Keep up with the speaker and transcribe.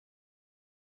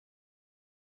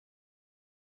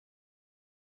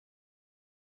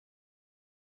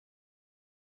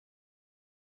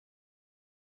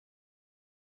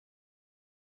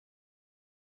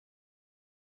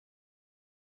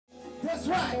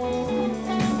That's right.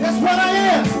 That's what I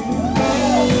am.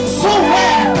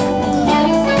 SoulMan.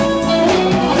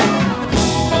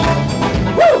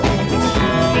 Woo!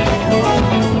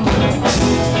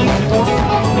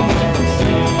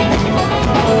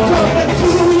 Coming to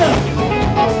you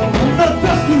on the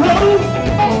dusty road.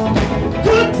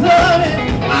 Good loving,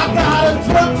 I got a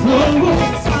truck full.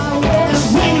 And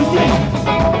when you think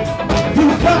you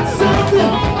got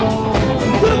something,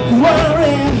 don't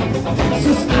worry,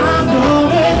 since I'm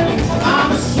going,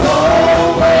 I'm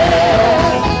SoulMan.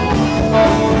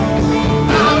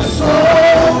 I'm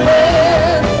SoulMan.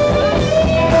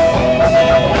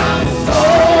 I'm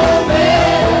SoulMan.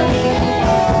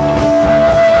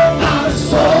 I'm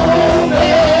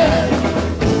SoulMan.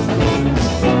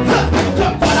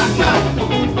 But I got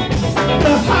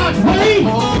the hard way.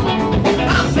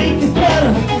 I'll make it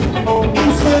better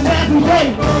each and every day.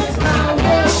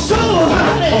 So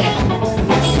honey,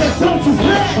 said don't you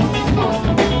fret,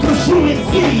 'cause you ain't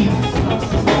seen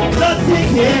nothing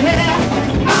yet.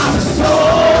 I'm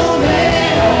SoulMan.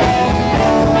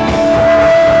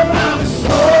 I'm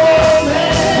SoulMan.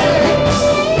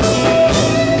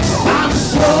 I'm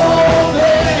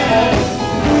SoulMan.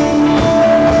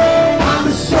 I'm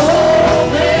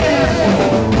SoulMan.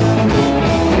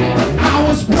 I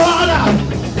was brought up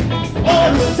on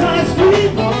the side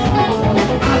street.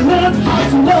 I learned how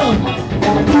to love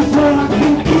before I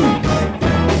could eat.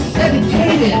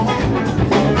 Educated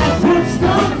at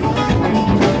Woodstock.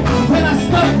 When I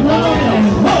stopped loving,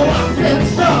 oh, I can't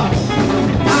stop.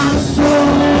 I'm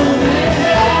SoulMan.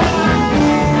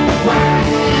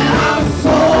 I'm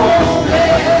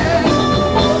SoulMan.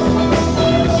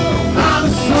 I'm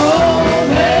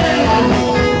SoulMan.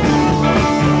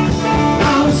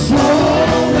 I'm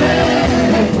SoulMan.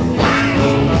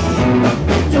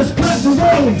 Just cut the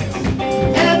road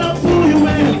and I'll pull you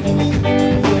in.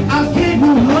 I'll give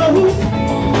you hope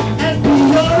and be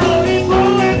your only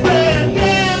boyfriend.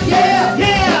 Yeah, yeah,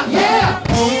 yeah, yeah.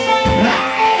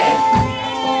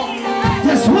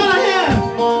 That's what I am.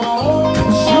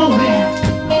 SoulMan.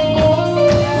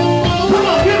 Come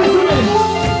on, give it to me.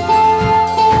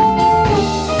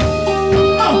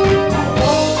 Oh.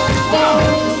 Oh.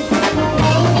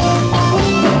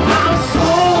 I'm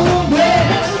SoulMan.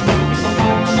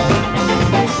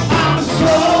 I'm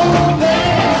SoulMan.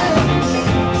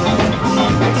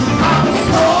 I'm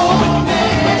SoulMan.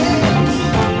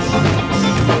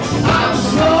 I'm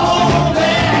SoulMan.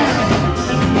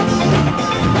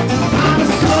 I'm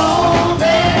SoulMan.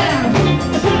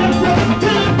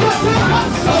 I'm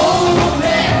SoulMan.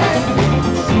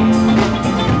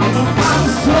 I'm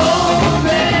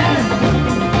SoulMan.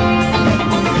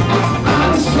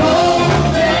 I'm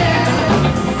SoulMan.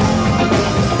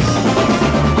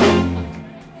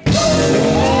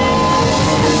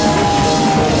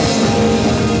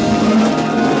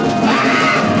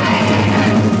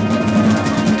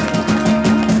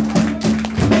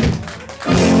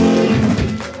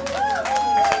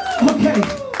 Oké.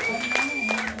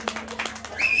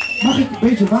 Mag ik een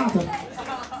beetje water?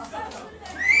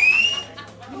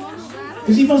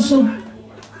 Is iemand zo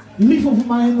lief om voor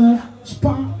mij een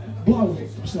spa blauw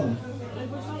te bestellen?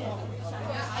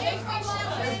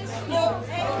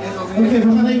 Oké, we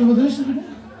gaan even wat rustiger doen.